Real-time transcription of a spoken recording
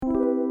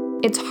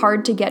it's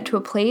hard to get to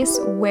a place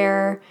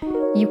where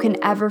you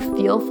can ever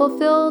feel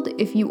fulfilled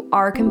if you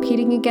are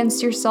competing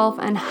against yourself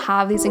and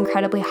have these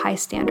incredibly high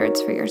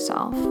standards for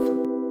yourself.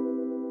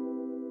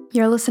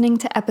 You're listening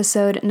to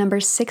episode number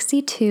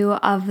 62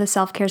 of the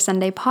Self-Care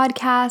Sunday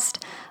podcast,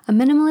 a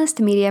minimalist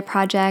media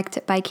project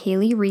by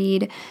Kaylee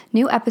Reed.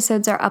 New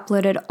episodes are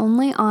uploaded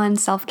only on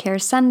Self-Care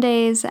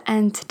Sundays,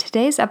 and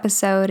today's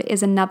episode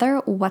is another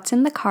What's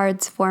in the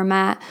Cards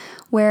format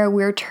where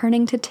we're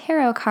turning to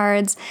tarot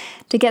cards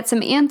to get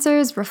some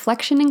answers,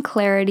 reflection, and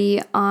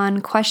clarity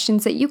on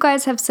questions that you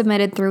guys have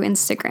submitted through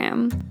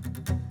Instagram.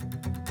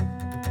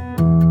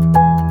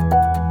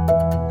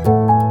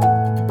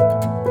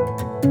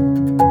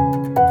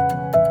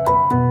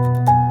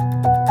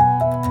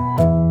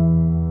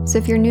 So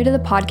if you're new to the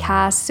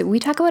podcast, we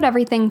talk about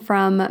everything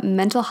from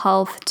mental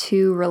health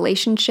to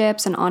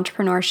relationships and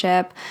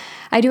entrepreneurship.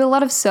 I do a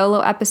lot of solo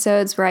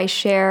episodes where I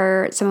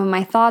share some of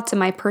my thoughts and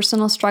my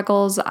personal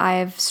struggles.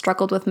 I've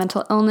struggled with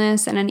mental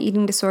illness and an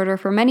eating disorder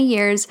for many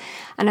years,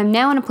 and I'm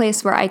now in a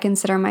place where I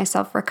consider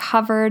myself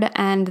recovered,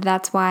 and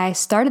that's why I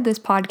started this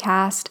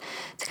podcast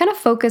to kind of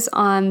focus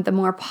on the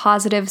more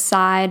positive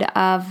side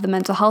of the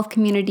mental health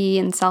community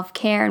and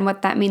self-care and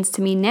what that means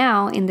to me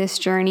now in this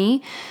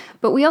journey.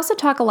 But we also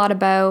talk a lot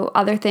about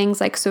other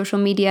things like social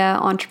media,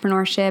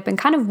 entrepreneurship, and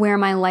kind of where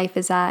my life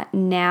is at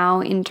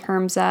now in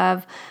terms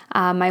of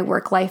my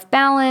work-life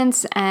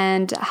balance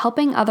and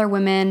helping other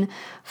women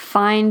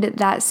find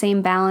that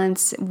same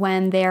balance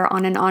when they're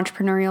on an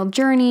entrepreneurial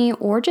journey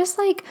or just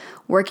like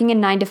working a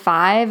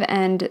 9-to-5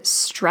 and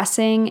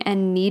stressing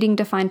and needing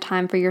to find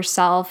time for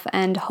yourself.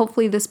 And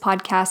hopefully this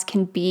podcast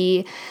can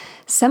be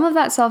some of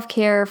that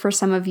self-care for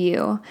some of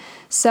you.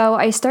 So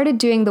I started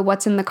doing the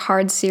What's in the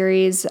Cards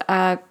series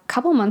a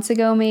couple months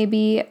ago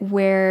maybe,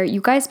 where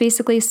you guys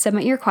basically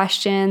submit your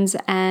questions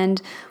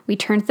and we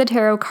turn to the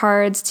tarot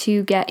cards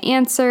to get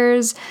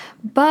answers.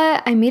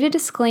 But I made a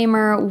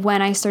disclaimer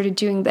when I started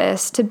doing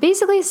this to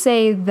basically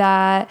say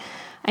that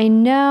I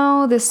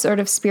know this sort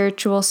of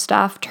spiritual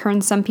stuff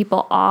turns some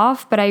people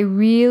off, but I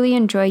really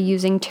enjoy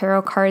using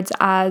tarot cards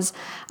as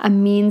a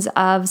means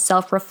of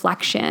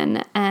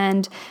self-reflection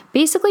and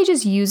basically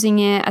just using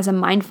it as a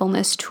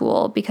mindfulness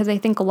tool, because I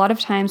think a lot of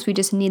times we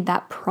just need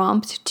that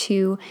prompt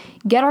to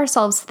get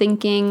ourselves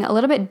thinking a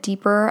little bit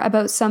deeper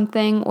about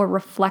something or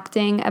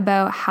reflecting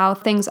about how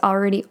things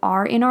already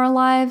are in our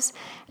lives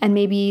and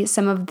maybe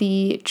some of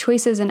the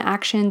choices and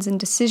actions and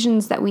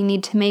decisions that we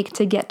need to make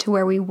to get to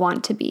where we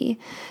want to be.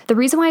 The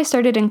reason why I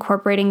started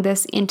incorporating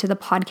this into the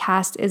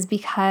podcast is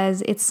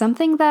because it's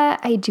something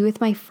that I do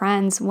with my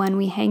friends when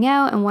we hang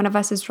out and one of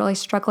us is really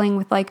struggling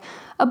with like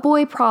a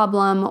boy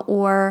problem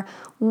or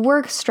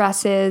work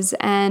stresses,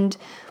 and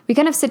we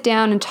kind of sit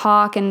down and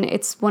talk, and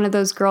it's one of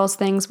those girls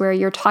things where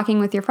you're talking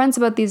with your friends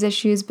about these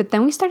issues, but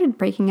then we started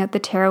breaking out the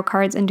tarot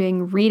cards and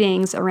doing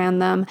readings around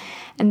them,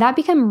 and that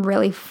became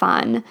really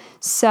fun.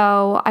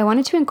 So I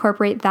wanted to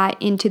incorporate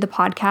that into the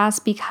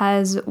podcast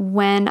because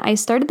when I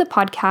started the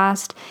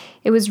podcast,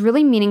 it was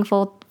really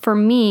meaningful for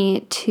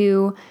me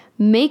to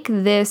make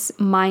this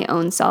my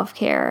own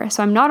self-care.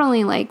 So I'm not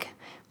only like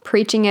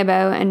preaching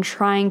about and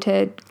trying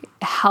to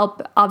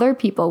help other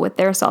people with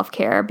their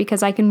self-care,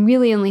 because I can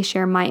really only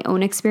share my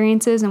own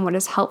experiences and what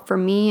has helped for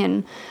me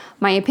and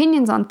my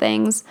opinions on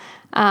things.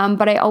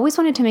 But I always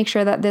wanted to make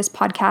sure that this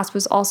podcast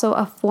was also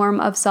a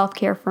form of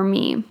self-care for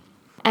me.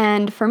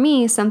 And for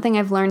me, something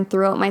I've learned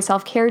throughout my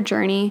self-care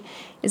journey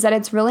is that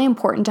it's really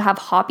important to have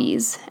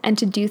hobbies and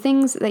to do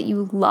things that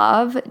you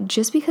love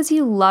just because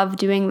you love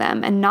doing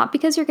them, and not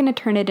because you're going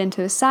to turn it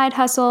into a side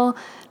hustle,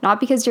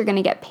 not because you're going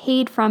to get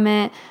paid from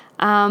it,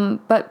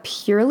 but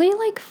purely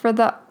like for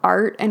the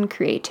art and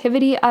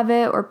creativity of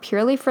it, or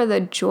purely for the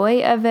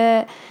joy of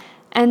it.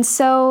 And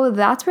so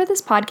that's where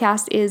this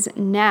podcast is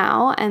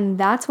now, and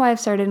that's why I've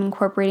started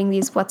incorporating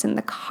these What's in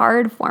the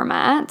Card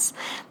formats.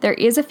 There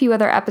is a few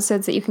other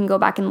episodes that you can go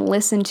back and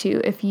listen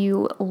to if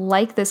you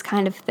like this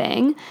kind of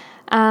thing.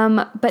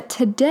 But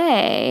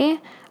today,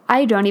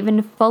 I don't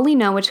even fully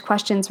know which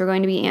questions we're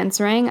going to be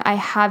answering. I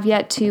have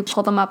yet to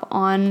pull them up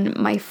on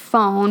my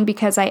phone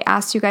because I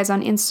asked you guys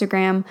on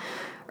Instagram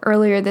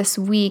earlier this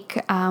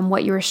week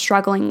what you were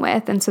struggling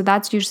with. And so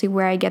that's usually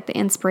where I get the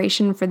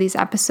inspiration for these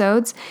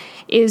episodes,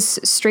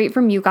 is straight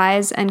from you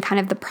guys and kind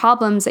of the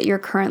problems that you're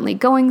currently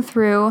going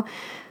through.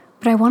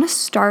 But I want to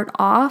start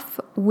off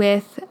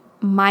with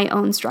my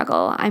own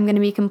struggle. I'm going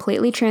to be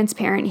completely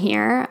transparent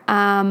here.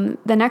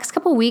 The next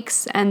couple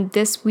weeks and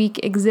this week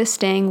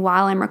existing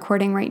while I'm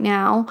recording right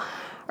now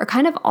are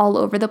kind of all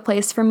over the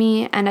place for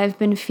me, and I've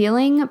been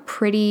feeling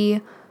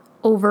pretty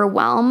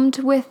overwhelmed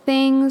with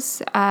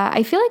things.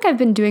 I feel like I've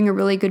been doing a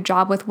really good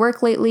job with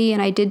work lately,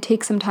 and I did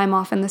take some time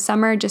off in the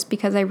summer just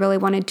because I really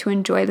wanted to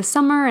enjoy the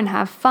summer and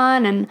have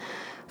fun and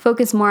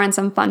focus more on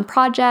some fun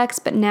projects.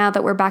 But now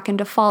that we're back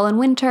into fall and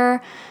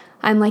winter,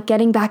 I'm like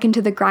getting back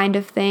into the grind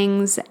of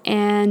things,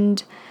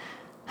 and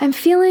I'm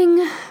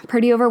feeling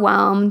pretty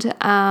overwhelmed.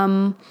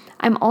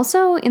 I'm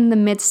also in the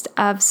midst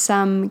of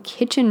some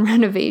kitchen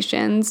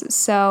renovations,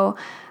 so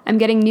I'm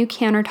getting new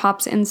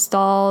countertops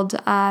installed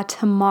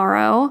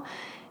tomorrow,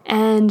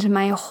 And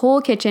my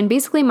whole kitchen,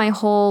 basically my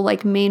whole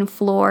like main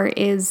floor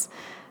is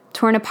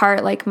torn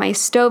apart. Like my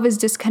stove is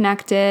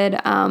disconnected.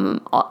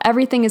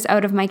 Everything is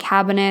out of my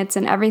cabinets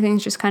and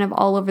everything's just kind of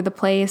all over the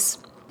place.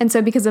 And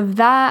so because of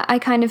that, I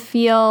kind of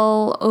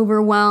feel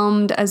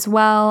overwhelmed as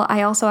well.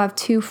 I also have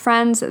 2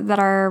 friends that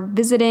are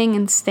visiting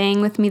and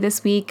staying with me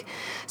this week.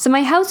 So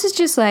my house is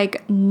just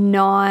like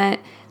not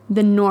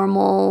the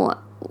normal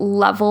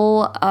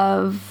level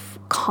of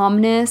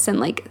calmness and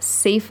like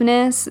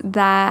safeness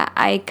that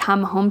I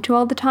come home to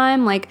all the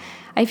time. Like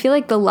I feel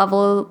like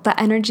the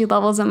energy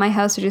levels at my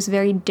house are just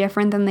very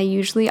different than they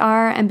usually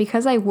are. And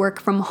because I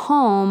work from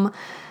home,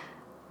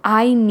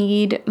 I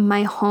need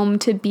my home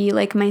to be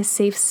like my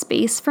safe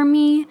space for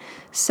me.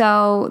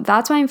 So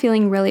that's why I'm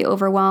feeling really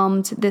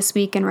overwhelmed this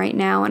week and right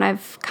now. And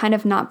I've kind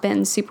of not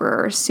been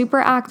super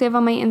active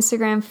on my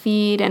Instagram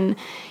feed. And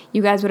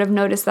you guys would have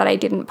noticed that I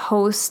didn't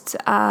post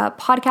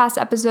podcast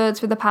episodes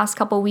for the past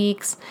couple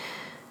weeks.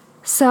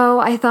 So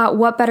I thought,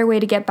 what better way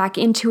to get back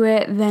into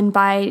it than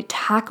by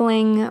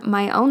tackling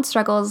my own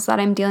struggles that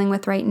I'm dealing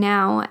with right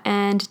now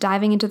and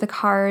diving into the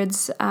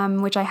cards,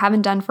 which I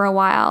haven't done for a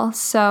while.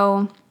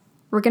 So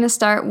we're going to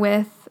start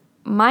with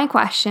my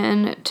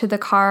question to the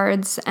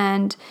cards.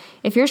 And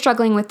if you're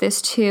struggling with this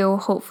too,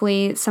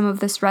 hopefully some of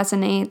this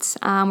resonates.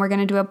 We're going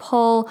to do a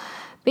poll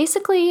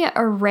basically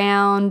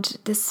around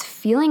this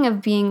feeling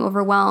of being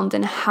overwhelmed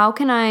and how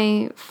can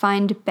I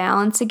find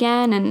balance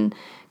again and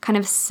kind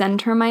of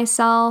center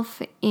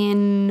myself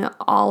in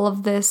all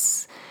of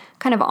this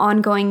kind of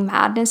ongoing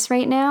madness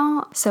right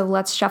now. So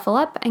let's shuffle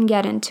up and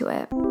get into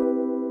it.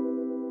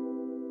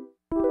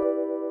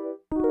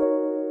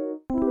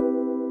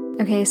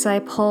 Okay, so I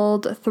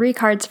pulled 3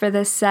 cards for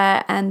this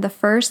set, and the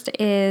first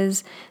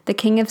is the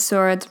King of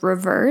Swords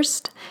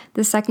reversed.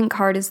 The second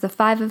card is the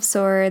 5 of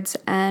Swords,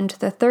 and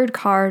the third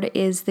card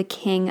is the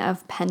King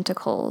of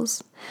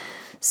Pentacles.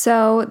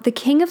 So the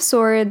King of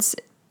Swords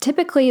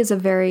typically is a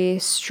very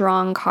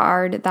strong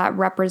card that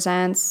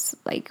represents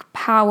like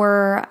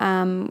power,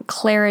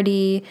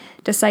 clarity,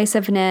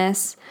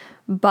 decisiveness.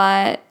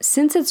 But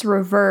since it's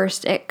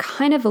reversed, it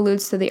kind of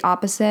alludes to the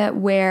opposite,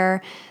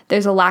 where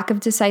there's a lack of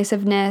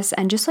decisiveness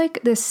and just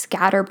like this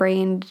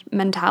scatterbrained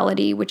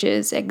mentality, which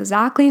is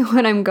exactly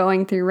what I'm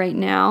going through right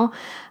now.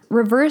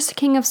 Reversed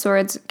King of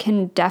Swords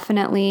can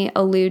definitely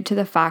allude to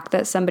the fact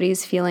that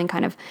somebody's feeling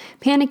kind of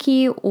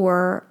panicky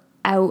or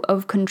out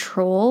of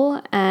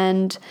control.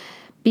 And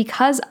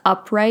because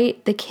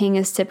upright, the king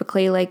is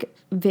typically like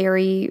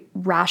very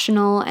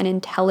rational and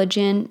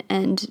intelligent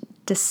and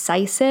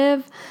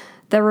decisive.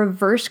 The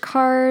reverse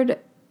card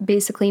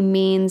basically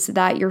means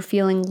that you're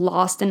feeling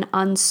lost and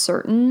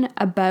uncertain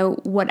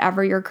about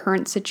whatever your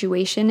current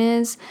situation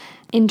is.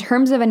 In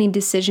terms of any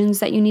decisions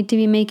that you need to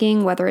be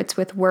making, whether it's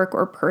with work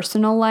or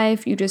personal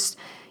life,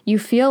 you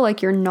feel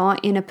like you're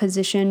not in a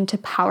position to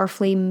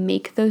powerfully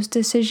make those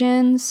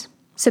decisions.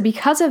 So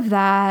because of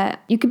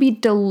that, you could be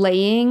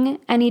delaying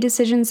any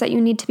decisions that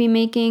you need to be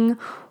making,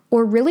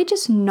 or really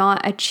just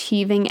not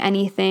achieving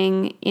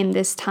anything in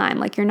this time.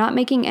 Like you're not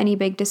making any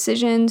big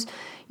decisions.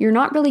 You're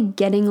not really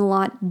getting a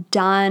lot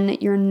done.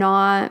 You're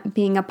not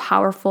being a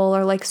powerful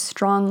or like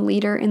strong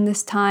leader in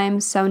this time.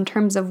 So in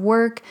terms of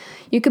work,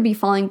 you could be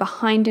falling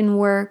behind in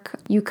work.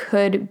 You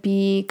could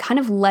be kind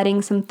of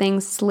letting some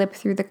things slip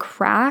through the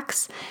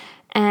cracks.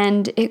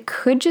 And it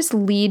could just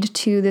lead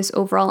to this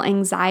overall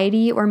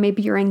anxiety, or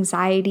maybe your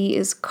anxiety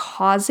is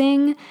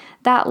causing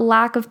that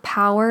lack of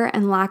power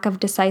and lack of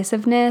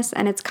decisiveness.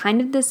 And it's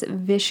kind of this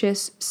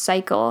vicious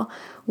cycle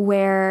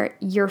where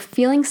you're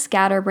feeling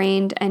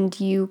scatterbrained and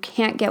you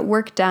can't get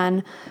work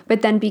done.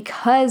 But then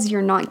because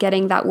you're not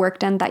getting that work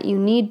done that you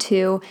need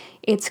to,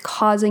 it's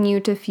causing you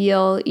to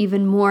feel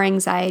even more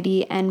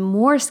anxiety and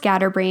more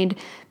scatterbrained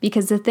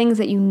because the things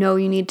that you know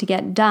you need to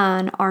get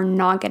done are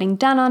not getting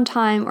done on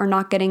time or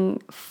not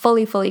getting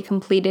fully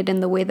completed in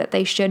the way that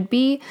they should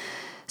be.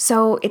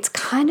 So it's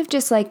kind of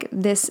just like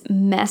this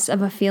mess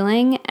of a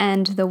feeling,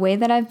 and the way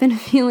that I've been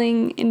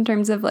feeling in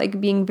terms of like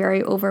being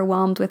very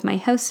overwhelmed with my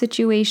house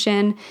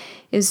situation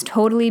is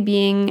totally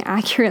being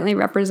accurately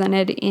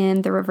represented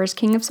in the reverse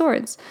King of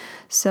Swords.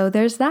 So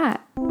there's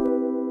that.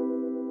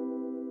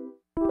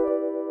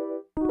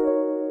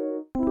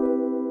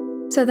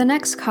 So the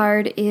next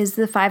card is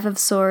the 5 of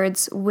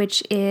Swords,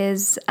 which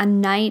is a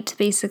knight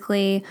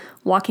basically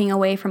walking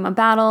away from a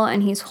battle,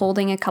 and he's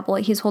holding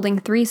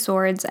 3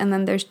 swords, and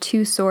then there's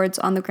 2 swords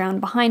on the ground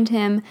behind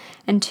him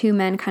and 2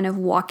 men kind of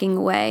walking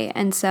away.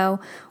 And so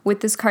what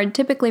this card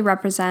typically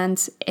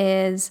represents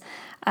is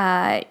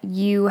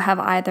you have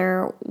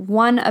either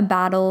won a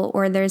battle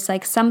or there's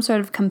like some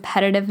sort of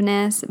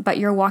competitiveness, but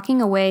you're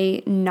walking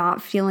away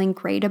not feeling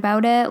great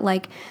about it.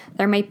 Like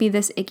there might be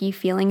this icky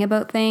feeling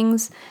about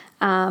things.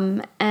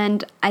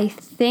 And I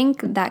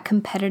think that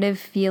competitive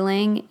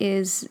feeling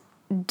is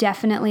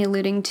definitely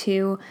alluding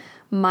to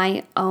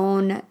my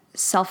own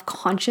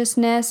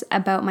self-consciousness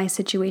about my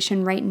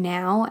situation right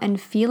now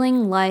and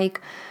feeling like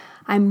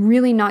I'm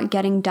really not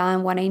getting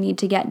done what I need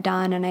to get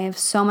done, and I have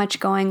so much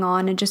going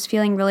on and just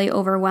feeling really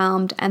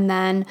overwhelmed. And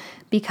then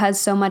because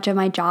so much of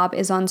my job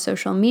is on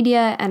social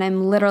media and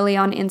I'm literally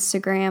on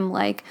Instagram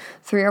like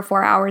 3 or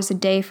 4 hours a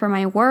day for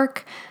my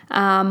work,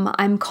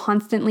 I'm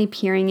constantly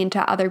peering into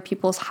other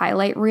people's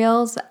highlight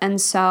reels. And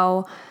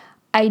so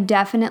I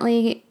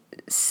definitely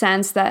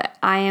sense that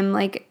I am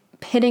like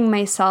pitting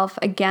myself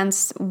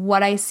against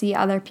what I see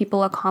other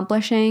people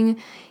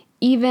accomplishing.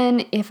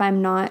 Even if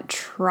I'm not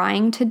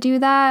trying to do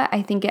that,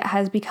 I think it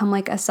has become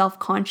like a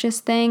self-conscious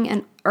thing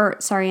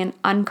an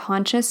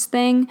unconscious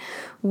thing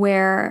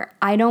where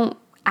I don't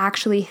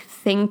actually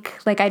think,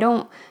 like I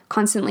don't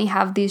constantly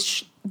have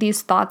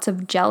these thoughts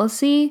of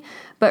jealousy,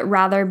 but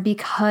rather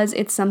because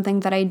it's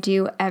something that I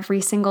do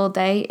every single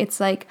day, it's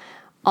like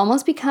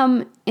almost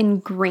become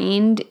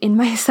ingrained in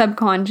my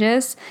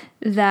subconscious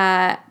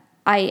that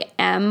I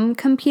am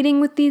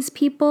competing with these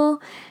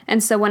people.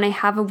 And so when I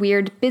have a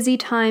weird busy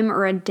time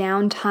or a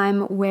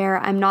downtime where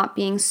I'm not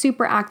being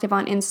super active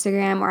on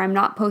Instagram or I'm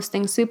not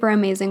posting super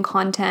amazing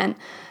content,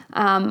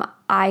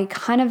 I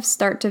kind of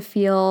start to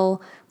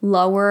feel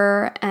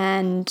lower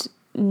and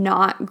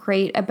not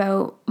great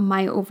about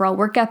my overall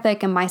work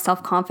ethic and my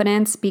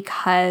self-confidence,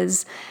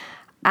 because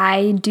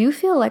I do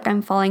feel like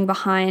I'm falling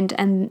behind,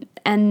 and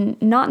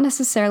not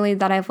necessarily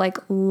that I've like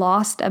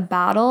lost a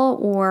battle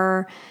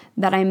or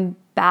that I'm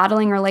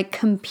battling or like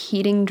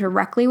competing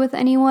directly with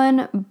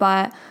anyone,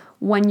 but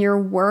when your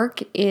work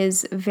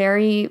is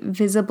very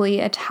visibly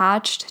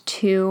attached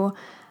to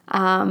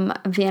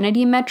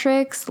vanity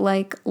metrics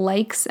like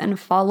likes and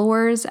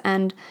followers,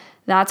 and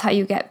that's how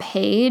you get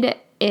paid,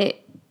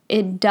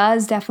 it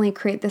does definitely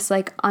create this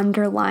like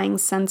underlying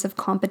sense of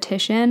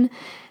competition.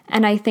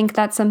 And I think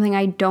that's something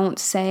I don't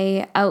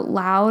say out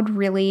loud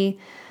really,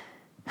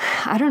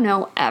 I don't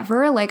know,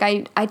 ever. Like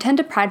I tend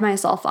to pride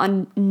myself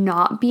on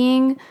not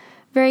being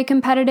very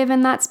competitive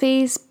in that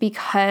space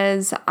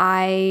because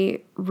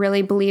I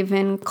really believe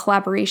in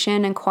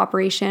collaboration and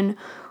cooperation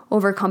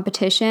over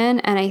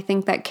competition. And I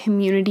think that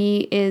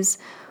community is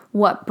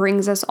what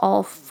brings us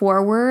all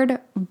forward.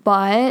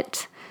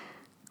 But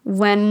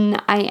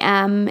when I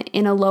am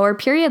in a lower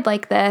period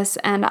like this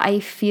and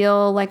I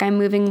feel like I'm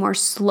moving more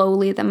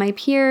slowly than my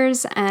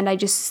peers and I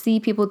just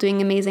see people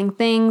doing amazing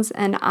things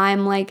and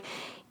I'm like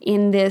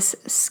in this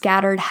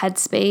scattered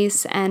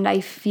headspace and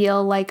I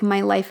feel like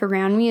my life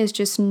around me is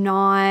just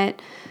not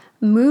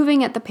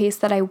moving at the pace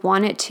that I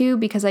want it to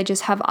because I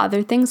just have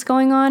other things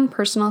going on,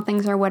 personal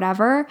things or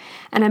whatever.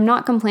 And I'm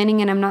not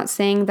complaining and I'm not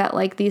saying that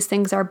like these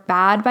things are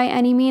bad by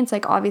any means.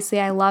 Like obviously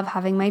I love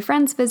having my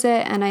friends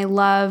visit and I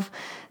love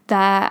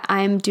that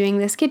I'm doing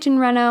this kitchen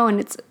reno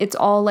and it's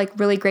all like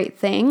really great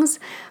things.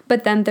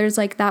 But then there's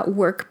like that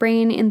work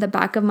brain in the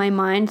back of my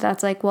mind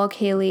that's like, well,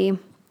 Kaylee,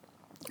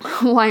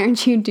 why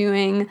aren't you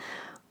doing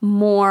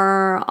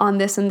more on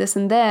this and this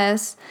and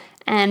this?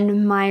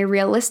 And my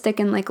realistic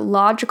and like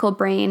logical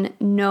brain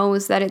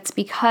knows that it's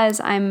because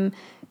I'm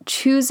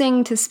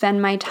choosing to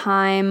spend my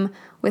time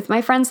with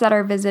my friends that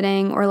are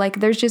visiting, or like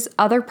there's just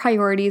other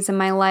priorities in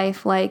my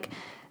life like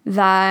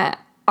that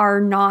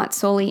are not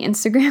solely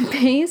Instagram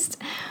based.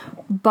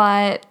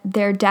 But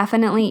there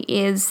definitely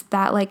is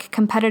that like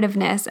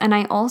competitiveness. And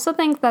I also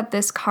think that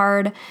this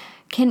card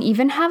can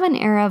even have an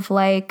air of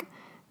like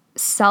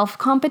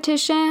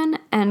self-competition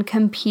and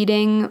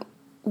competing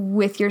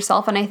with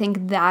yourself. And I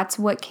think that's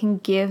what can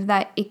give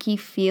that icky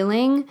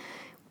feeling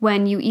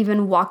when you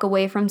even walk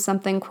away from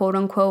something quote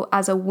unquote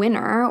as a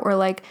winner, or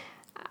like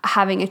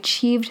having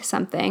achieved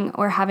something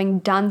or having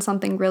done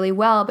something really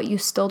well, but you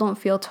still don't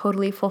feel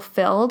totally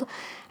fulfilled.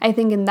 I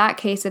think in that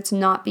case, it's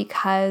not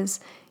because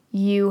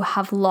you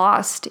have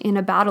lost in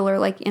a battle or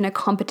like in a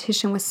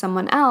competition with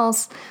someone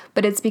else,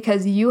 but it's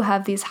because you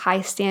have these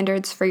high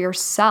standards for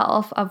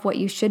yourself of what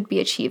you should be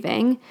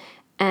achieving.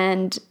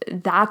 And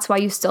that's why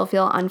you still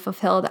feel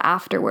unfulfilled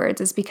afterwards,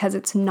 is because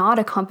it's not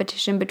a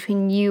competition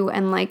between you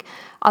and like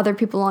other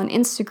people on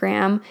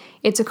Instagram.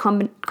 It's a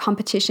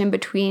competition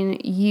between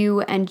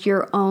you and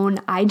your own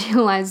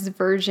idealized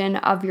version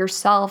of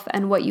yourself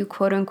and what you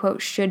quote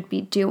unquote should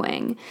be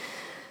doing.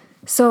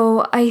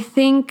 So I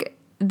think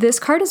this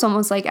card is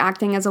almost like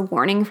acting as a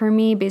warning for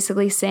me,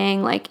 basically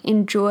saying like,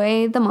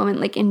 enjoy the moment,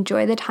 like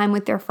enjoy the time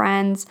with your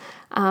friends.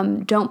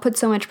 Don't put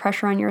so much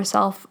pressure on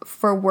yourself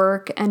for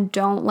work, and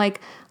don't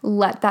like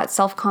let that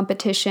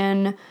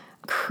self-competition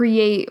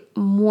create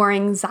more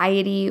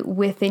anxiety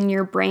within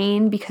your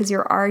brain because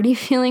you're already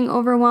feeling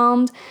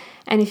overwhelmed.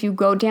 And if you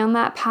go down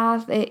that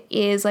path, it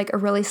is like a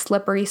really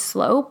slippery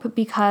slope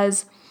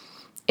because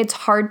it's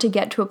hard to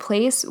get to a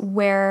place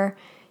where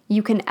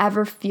you can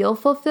ever feel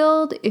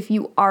fulfilled if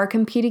you are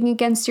competing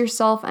against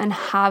yourself and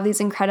have these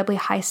incredibly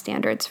high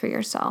standards for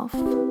yourself.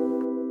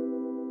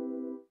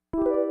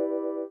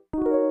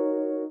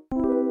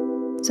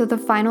 So the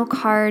final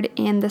card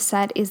in the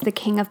set is the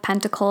King of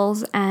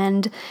Pentacles.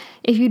 And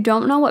if you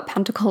don't know what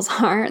pentacles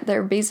are,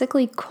 they're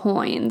basically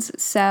coins.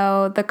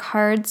 So the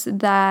cards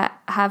that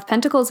have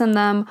pentacles in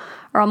them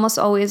are almost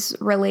always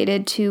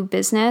related to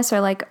business or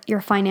like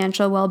your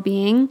financial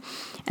well-being.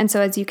 And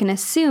so as you can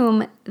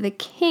assume, the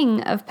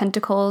King of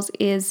Pentacles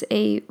is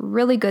a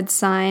really good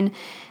sign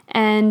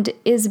and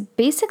is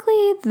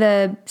basically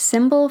the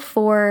symbol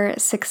for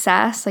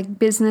success, like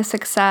business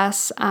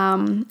success,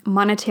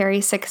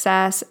 monetary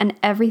success, and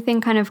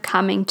everything kind of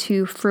coming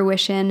to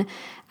fruition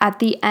at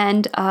the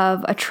end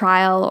of a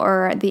trial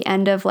or at the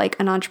end of like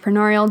an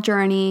entrepreneurial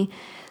journey.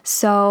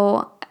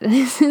 So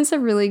this is a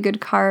really good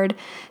card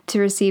to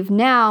receive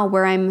now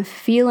where I'm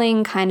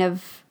feeling kind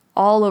of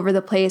all over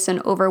the place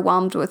and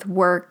overwhelmed with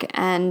work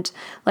and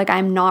like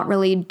I'm not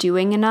really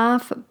doing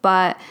enough.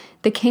 But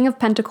the King of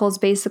Pentacles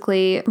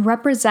basically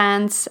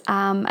represents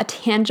a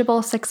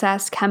tangible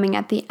success coming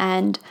at the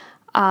end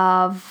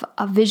of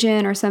a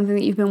vision or something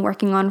that you've been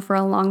working on for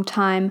a long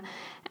time.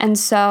 And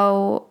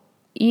so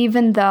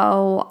even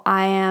though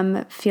I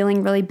am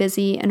feeling really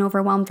busy and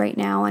overwhelmed right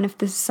now, and if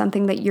this is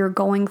something that you're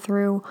going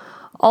through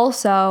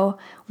also,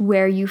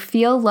 where you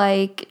feel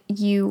like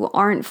you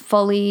aren't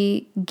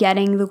fully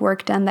getting the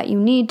work done that you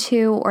need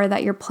to, or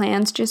that your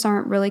plans just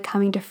aren't really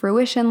coming to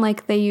fruition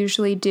like they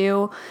usually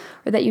do,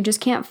 or that you just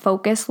can't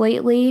focus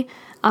lately,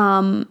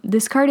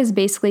 this card is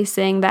basically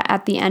saying that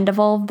at the end of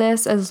all of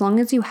this, as long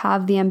as you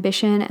have the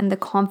ambition and the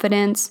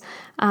confidence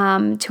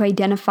to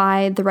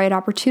identify the right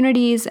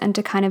opportunities and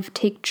to kind of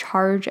take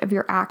charge of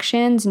your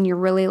actions, and you're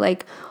really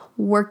like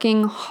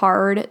working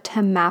hard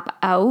to map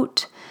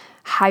out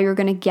how you're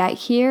going to get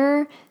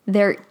here,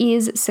 there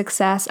is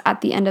success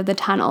at the end of the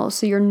tunnel.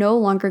 So you're no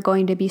longer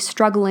going to be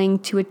struggling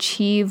to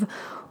achieve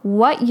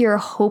what you're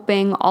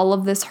hoping all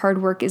of this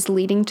hard work is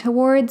leading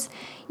towards.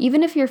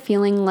 Even if you're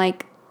feeling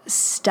like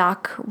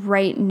stuck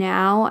right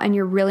now and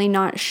you're really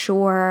not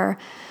sure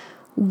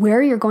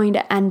where you're going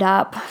to end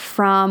up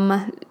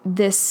from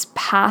this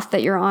path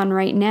that you're on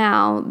right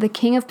now, the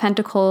King of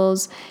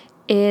Pentacles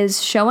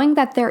is showing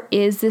that there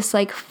is this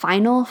like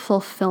final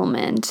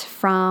fulfillment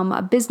from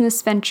a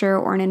business venture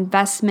or an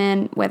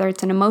investment, whether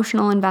it's an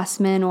emotional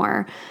investment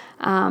or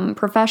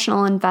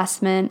professional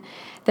investment.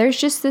 There's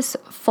just this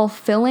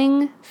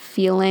fulfilling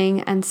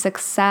feeling and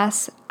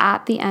success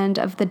at the end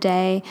of the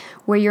day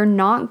where you're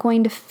not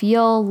going to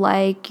feel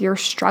like you're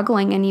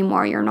struggling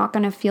anymore. You're not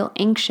going to feel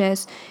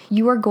anxious.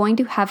 You are going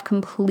to have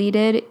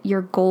completed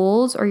your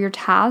goals or your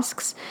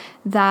tasks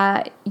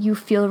that you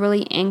feel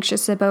really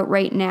anxious about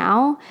right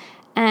now.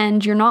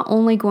 And you're not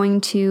only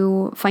going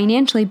to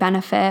financially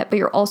benefit, but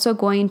you're also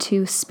going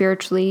to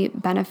spiritually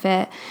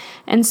benefit.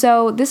 And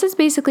so this is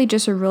basically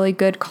just a really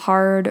good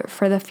card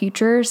for the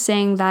future,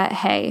 saying that,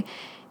 hey,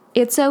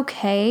 it's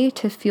okay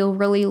to feel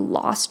really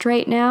lost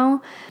right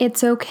now.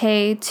 It's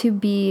okay to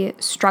be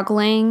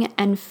struggling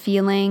and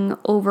feeling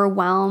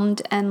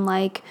overwhelmed and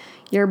like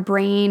your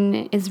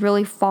brain is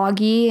really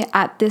foggy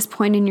at this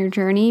point in your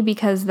journey,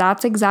 because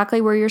that's exactly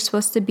where you're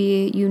supposed to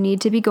be. You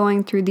need to be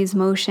going through these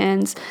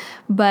motions,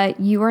 but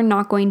you are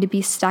not going to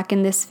be stuck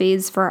in this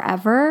phase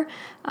forever.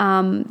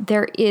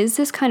 There is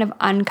this kind of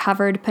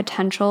uncovered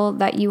potential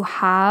that you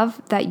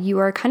have that you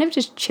are kind of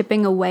just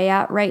chipping away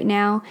at right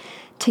now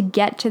to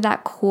get to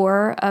that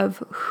core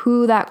of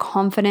who that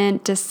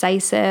confident,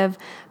 decisive,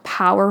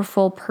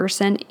 powerful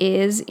person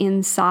is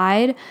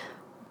inside.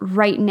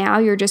 Right now,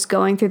 you're just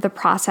going through the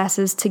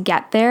processes to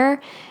get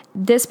there.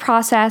 This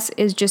process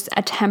is just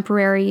a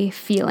temporary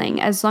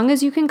feeling. As long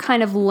as you can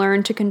kind of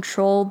learn to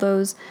control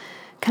those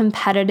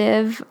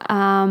competitive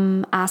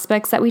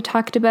aspects that we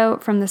talked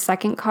about from the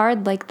second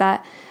card, like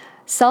that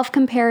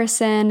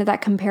self-comparison,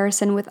 that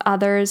comparison with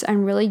others,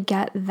 and really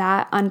get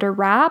that under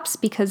wraps,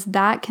 because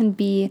that can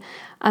be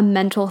a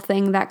mental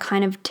thing that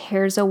kind of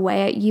tears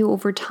away at you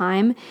over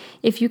time.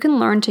 If you can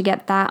learn to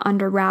get that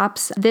under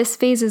wraps, this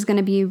phase is going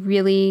to be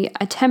really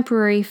a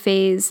temporary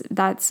phase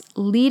that's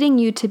leading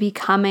you to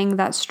becoming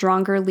that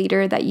stronger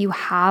leader that you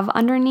have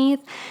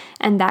underneath,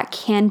 and that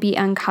can be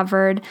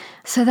uncovered.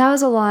 So that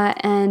was a lot,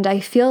 and I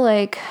feel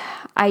like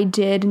I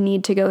did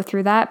need to go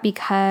through that,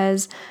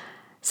 because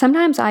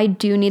sometimes I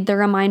do need the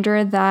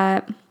reminder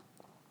that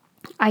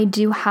I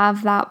do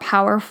have that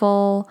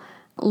powerful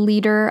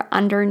leader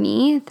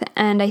underneath.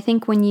 And I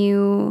think when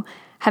you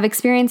have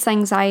experienced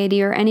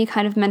anxiety or any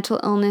kind of mental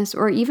illness,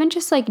 or even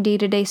just like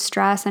day-to-day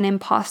stress and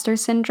imposter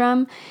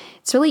syndrome,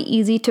 it's really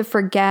easy to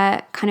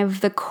forget kind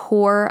of the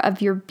core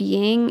of your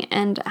being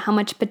and how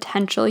much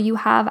potential you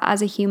have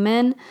as a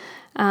human.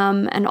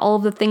 And all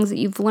of the things that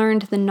you've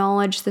learned, the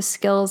knowledge, the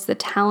skills, the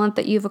talent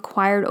that you've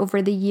acquired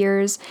over the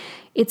years.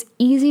 It's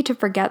easy to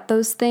forget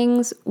those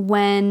things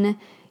when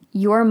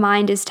your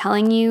mind is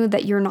telling you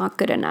that you're not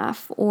good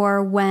enough,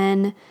 or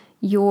when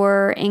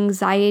your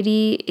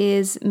anxiety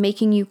is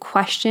making you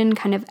question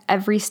kind of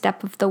every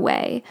step of the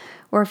way,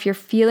 or if you're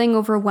feeling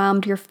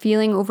overwhelmed, you're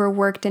feeling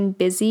overworked and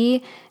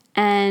busy,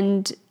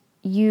 and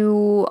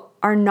you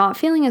are not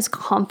feeling as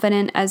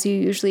confident as you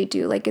usually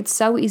do. Like, it's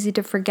so easy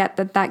to forget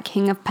that that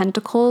King of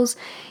Pentacles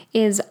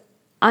is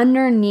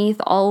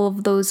underneath all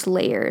of those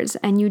layers,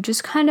 and you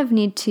just kind of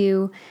need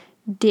to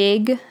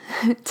dig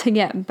to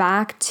get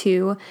back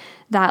to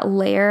that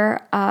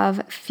layer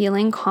of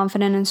feeling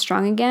confident and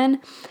strong again.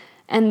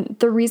 And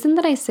the reason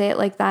that I say it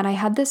like that, I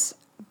had this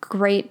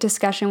great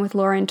discussion with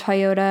Lauren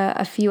Toyota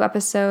a few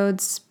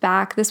episodes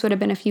back. This would have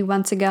been a few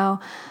months ago.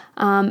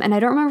 And I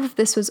don't remember if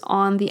this was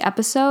on the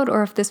episode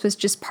or if this was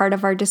just part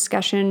of our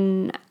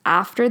discussion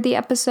after the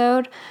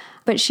episode.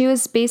 But she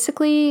was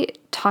basically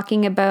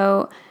talking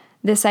about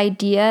this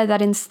idea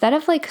that instead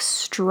of like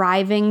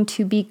striving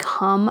to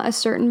become a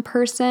certain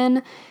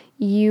person,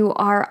 you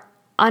are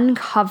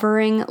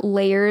uncovering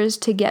layers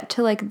to get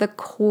to like the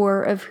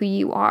core of who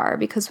you are.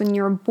 Because when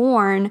you are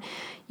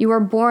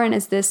born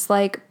as this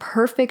like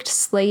perfect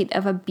slate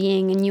of a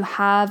being, and you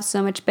have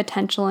so much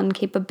potential and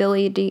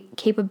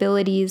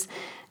capabilities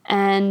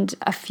and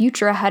a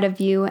future ahead of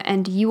you,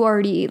 and you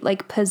already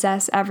like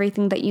possess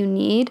everything that you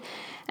need.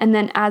 And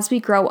then as we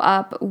grow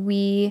up,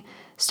 we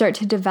start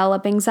to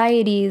develop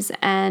anxieties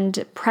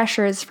and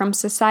pressures from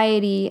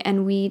society,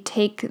 and we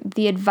take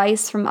the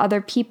advice from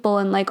other people,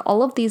 and like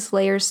all of these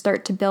layers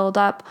start to build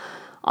up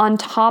on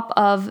top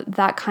of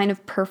that kind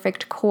of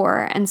perfect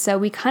core. And so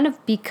we kind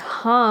of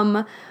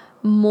become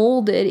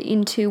molded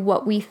into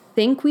what we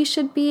think we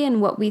should be and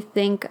what we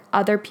think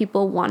other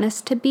people want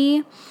us to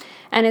be.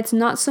 And it's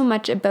not so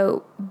much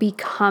about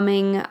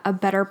becoming a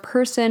better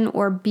person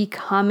or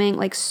becoming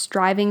like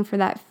striving for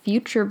that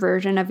future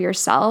version of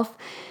yourself.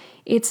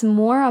 It's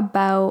more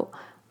about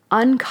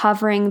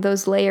uncovering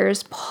those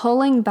layers,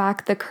 pulling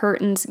back the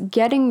curtains,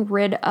 getting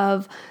rid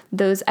of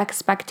those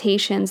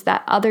expectations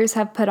that others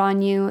have put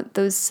on you,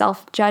 those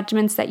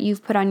self-judgments that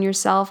you've put on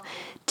yourself,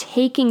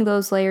 taking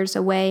those layers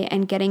away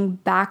and getting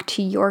back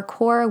to your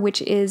core,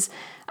 which is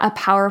a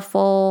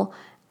powerful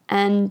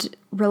and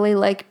really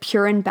like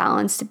pure and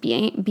balanced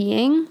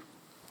being.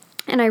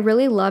 And I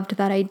really loved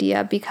that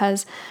idea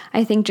because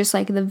I think just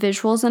like the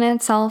visuals in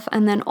itself,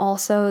 and then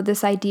also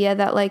this idea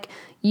that like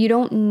you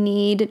don't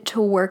need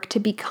to work to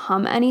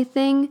become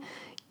anything.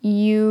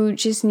 You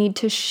just need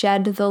to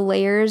shed the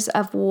layers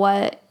of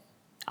what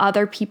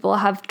other people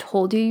have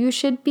told you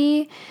should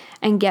be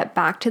and get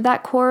back to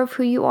that core of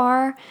who you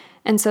are.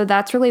 And so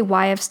that's really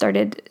why I've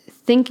started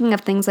thinking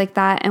of things like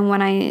that. And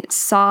when I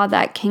saw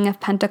that King of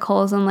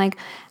Pentacles, and like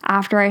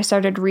after I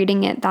started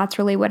reading it, that's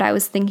really what I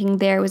was thinking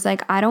there. It was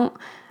like, I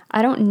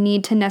don't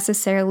need to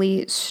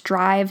necessarily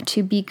strive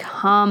to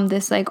become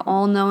this like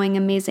all-knowing,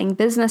 amazing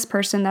business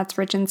person that's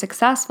rich and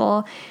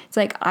successful. It's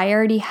like I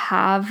already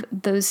have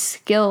those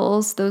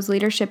skills, those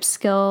leadership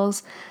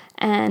skills,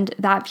 and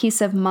that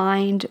peace of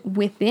mind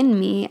within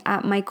me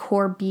at my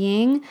core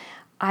being.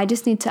 I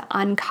just need to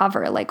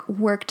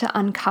work to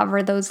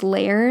uncover those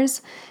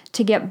layers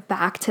to get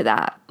back to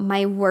that.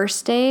 My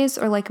worst days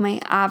or like my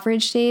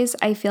average days,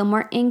 I feel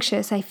more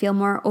anxious. I feel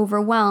more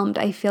overwhelmed.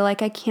 I feel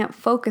like I can't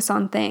focus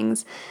on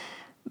things.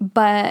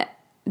 But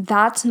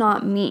that's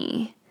not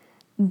me.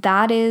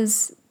 That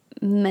is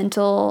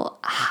mental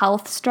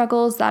health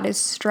struggles. That is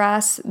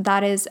stress.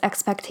 That is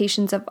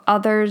expectations of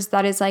others.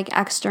 That is like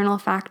external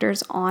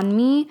factors on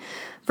me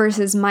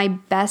versus my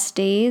best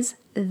days.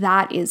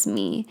 That is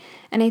me.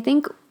 And I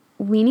think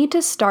we need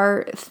to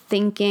start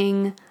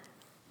thinking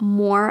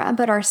more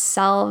about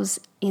ourselves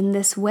in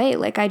this way.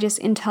 Like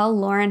until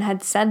Lauren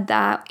had said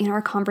that in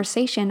our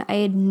conversation, I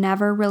had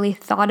never really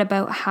thought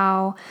about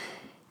how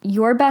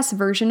your best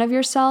version of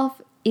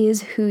yourself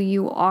is who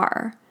you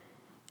are.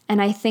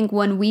 And I think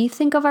when we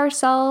think of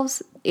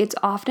ourselves, it's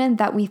often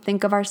that we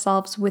think of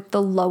ourselves with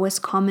the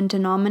lowest common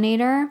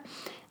denominator,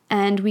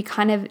 and we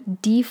kind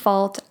of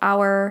default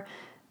our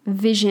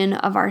vision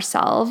of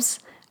ourselves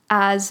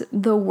as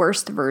the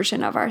worst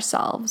version of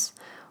ourselves.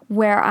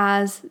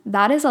 Whereas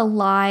that is a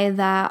lie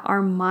that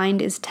our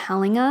mind is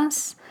telling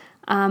us.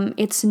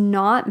 It's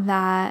not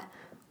that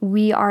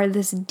we are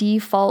this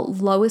default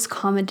lowest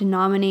common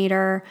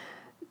denominator,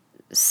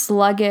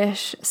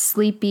 sluggish,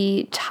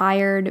 sleepy,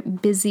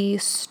 tired, busy,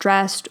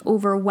 stressed,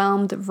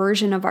 overwhelmed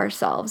version of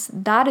ourselves.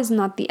 That is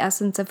not the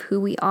essence of who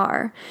we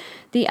are.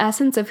 The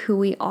essence of who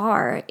we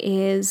are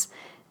is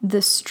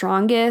the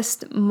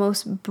strongest,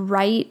 most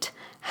bright,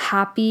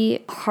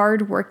 happy,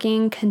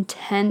 hardworking,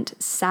 content,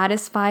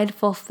 satisfied,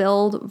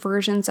 fulfilled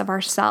versions of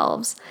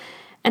ourselves.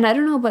 And I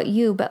don't know about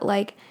you, but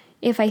like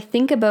if I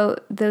think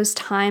about those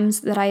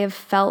times that I have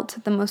felt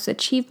the most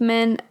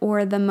achievement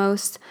or the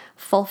most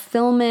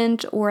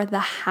fulfillment or the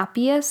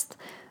happiest,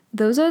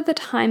 those are the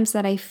times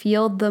that I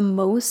feel the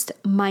most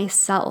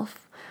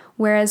myself.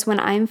 Whereas when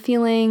I'm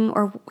feeling,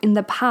 or in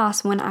the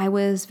past when I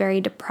was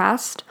very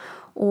depressed,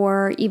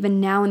 or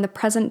even now in the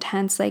present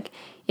tense, like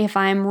if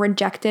I'm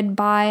rejected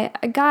by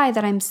a guy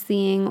that I'm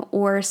seeing,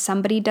 or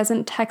somebody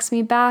doesn't text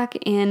me back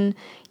in,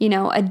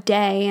 a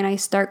day, and I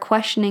start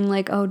questioning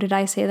like, oh, did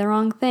I say the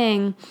wrong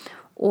thing?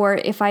 Or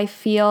if I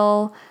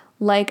feel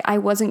like I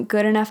wasn't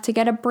good enough to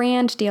get a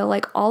brand deal,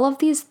 like all of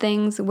these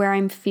things where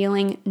I'm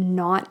feeling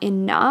not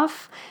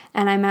enough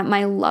and I'm at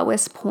my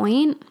lowest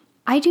point,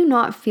 I do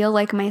not feel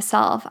like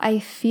myself. I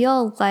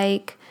feel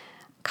like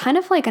kind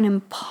of like an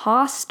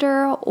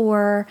imposter,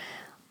 or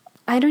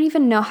I don't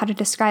even know how to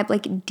describe,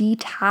 like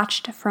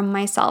detached from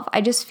myself.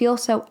 I just feel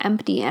so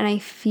empty, and I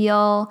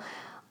feel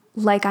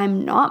like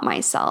I'm not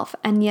myself.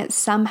 And yet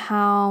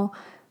somehow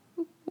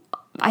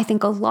I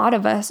think a lot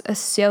of us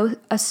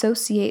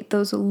associate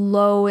those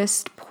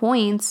lowest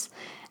points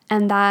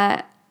and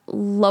that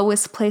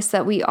lowest place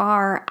that we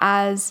are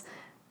as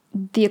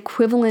the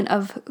equivalent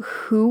of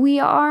who we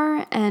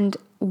are and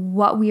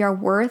what we are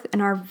worth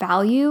and our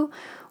value,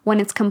 when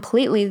it's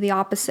completely the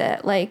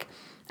opposite. Like,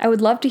 I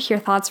would love to hear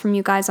thoughts from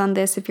you guys on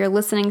this. If you're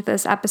listening to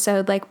this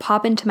episode, like,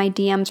 pop into my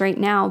DMs right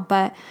now.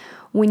 But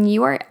when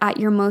you are at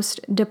your most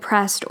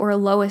depressed or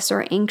lowest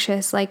or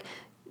anxious, like,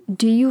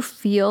 do you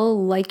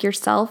feel like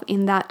yourself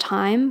in that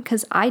time?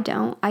 Because I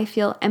don't. I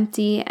feel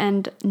empty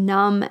and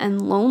numb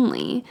and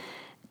lonely.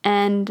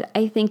 And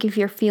I think if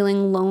you're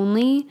feeling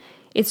lonely,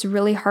 it's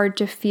really hard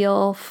to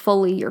feel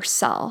fully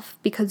yourself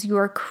because you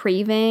are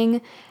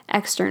craving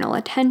external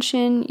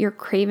attention, you're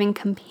craving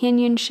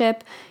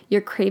companionship,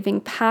 you're craving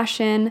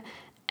passion,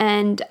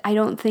 and I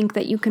don't think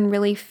that you can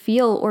really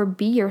feel or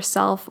be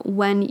yourself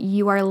when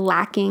you are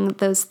lacking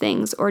those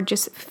things or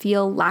just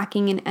feel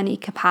lacking in any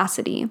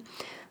capacity,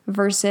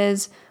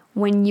 versus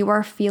when you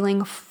are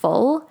feeling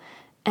full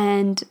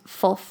and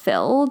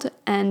fulfilled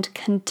and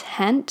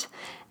content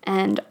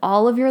and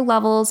all of your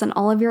levels and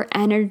all of your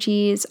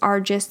energies are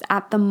just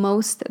at the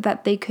most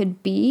that they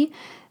could be.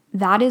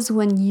 That is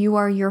when you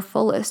are your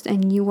fullest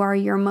and you are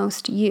your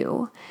most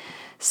you.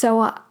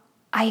 So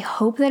I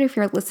hope that if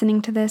you're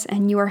listening to this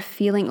and you are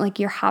feeling like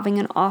you're having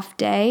an off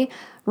day,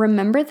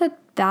 remember that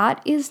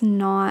that is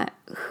not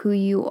who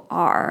you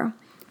are.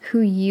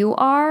 Who you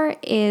are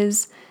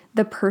is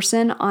the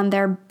person on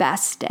their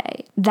best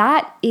day.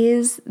 That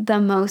is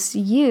the most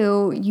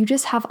you. You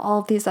just have all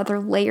of these other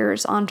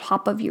layers on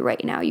top of you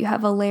right now. You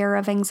have a layer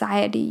of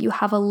anxiety. You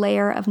have a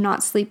layer of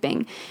not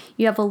sleeping.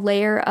 You have a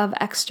layer of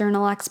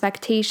external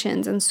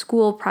expectations and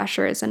school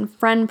pressures and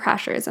friend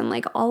pressures and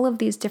like all of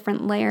these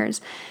different layers.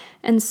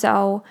 And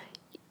so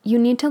you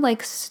need to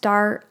like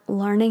start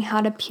learning how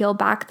to peel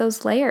back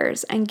those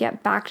layers and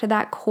get back to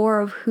that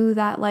core of who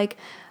that like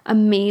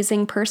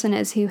amazing person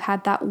is who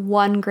had that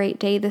one great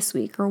day this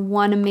week or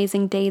one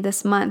amazing day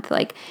this month.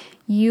 Like,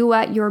 you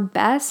at your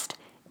best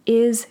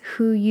is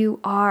who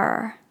you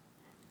are.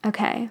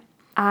 Okay.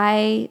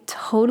 I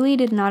totally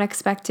did not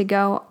expect to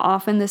go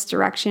off in this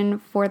direction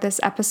for this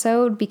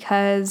episode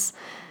because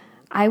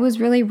I was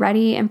really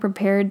ready and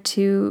prepared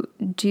to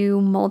do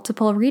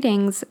multiple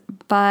readings,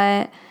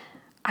 but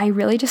I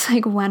really just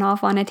like went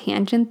off on a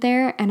tangent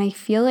there. And I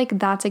feel like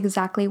that's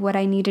exactly what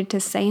I needed to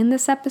say in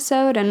this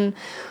episode and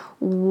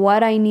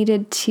what I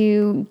needed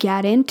to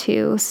get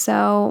into.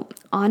 So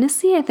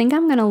honestly, I think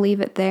I'm going to leave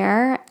it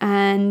there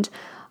and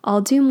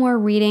I'll do more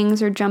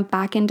readings or jump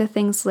back into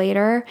things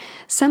later.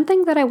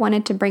 Something that I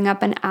wanted to bring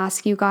up and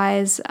ask you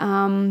guys,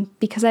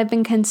 because I've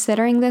been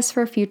considering this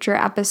for future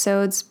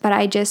episodes, but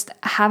I just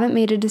haven't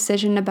made a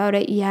decision about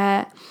it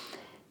yet,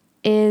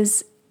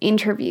 is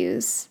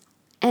interviews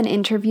and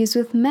interviews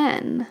with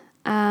men.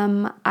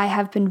 I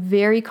have been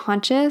very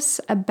conscious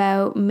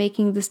about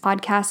making this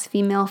podcast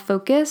female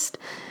focused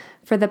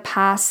for the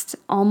past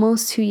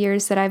almost 2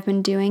 years that I've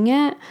been doing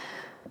it,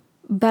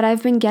 but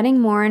I've been getting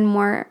more and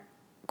more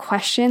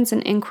questions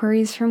and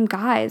inquiries from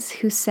guys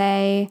who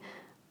say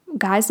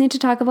guys need to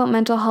talk about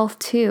mental health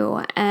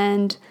too,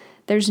 and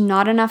there's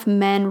not enough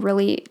men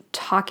really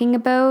talking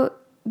about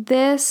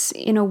this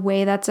in a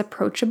way that's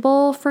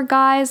approachable for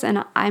guys.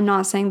 And I'm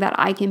not saying that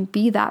I can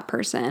be that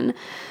person,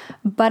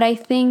 but I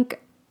think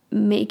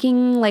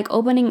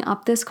opening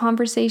up this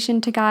conversation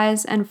to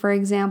guys, and for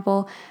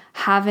example,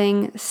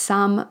 having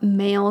some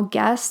male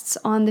guests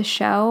on the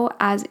show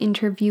as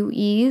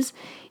interviewees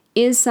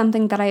is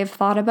something that I have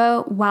thought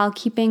about while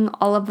keeping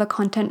all of the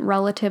content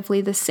relatively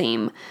the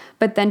same,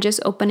 but then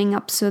just opening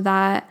up so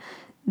that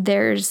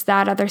there's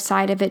that other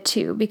side of it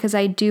too, because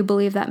I do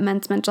believe that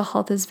men's mental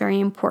health is very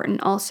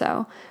important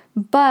also.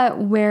 But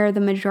where the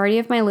majority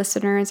of my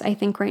listeners, I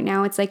think right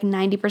now it's like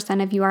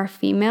 90% of you are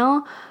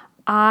female,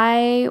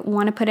 I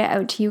want to put it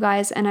out to you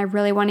guys and I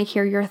really want to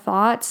hear your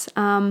thoughts,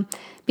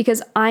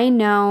 because I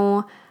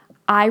know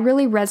I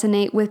really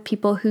resonate with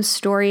people whose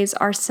stories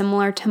are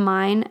similar to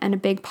mine, and a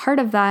big part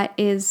of that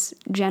is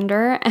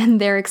gender and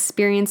their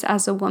experience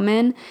as a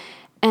woman.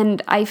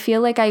 And I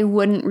feel like I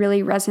wouldn't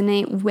really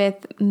resonate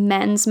with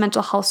men's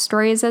mental health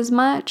stories as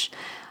much,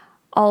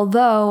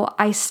 although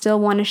I still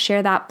want to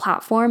share that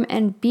platform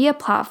and be a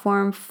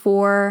platform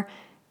for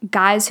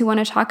guys who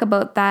want to talk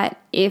about that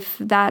if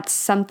that's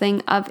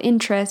something of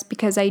interest,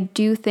 because I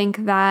do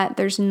think that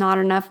there's not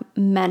enough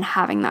men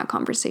having that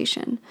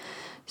conversation.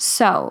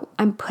 So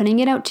I'm putting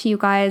it out to you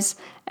guys.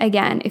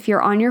 Again, if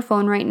you're on your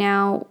phone right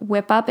now,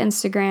 whip up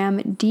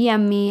Instagram,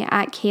 DM me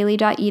at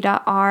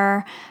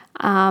kaylee.e.r,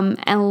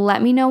 and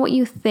let me know what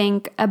you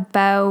think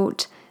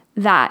about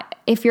that.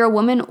 If you're a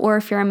woman or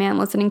if you're a man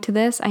listening to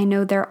this, I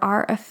know there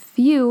are a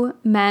few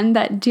men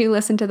that do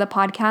listen to the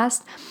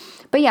podcast.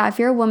 But yeah, if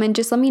you're a woman,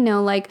 just let me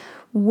know, like,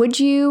 would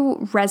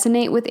you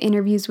resonate with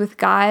interviews with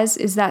guys?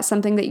 Is that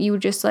something that you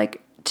would just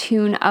like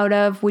tune out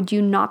of? Would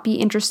you not be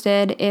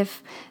interested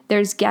if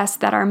there's guests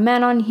that are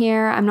men on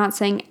here? I'm not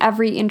saying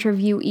every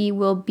interviewee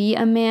will be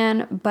a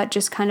man, but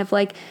just kind of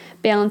like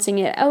balancing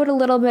it out a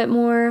little bit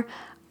more.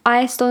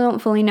 I still don't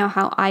fully know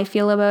how I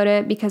feel about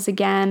it because,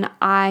 again,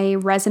 I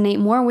resonate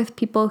more with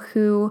people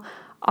who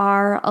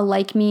are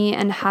like me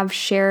and have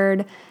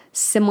shared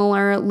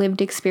similar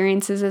lived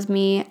experiences as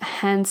me,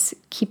 hence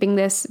keeping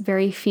this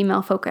very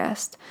female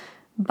focused.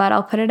 But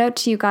I'll put it out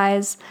to you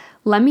guys.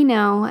 Let me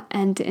know.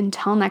 And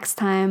until next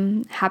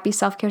time, happy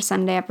Self-Care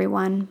Sunday,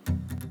 everyone.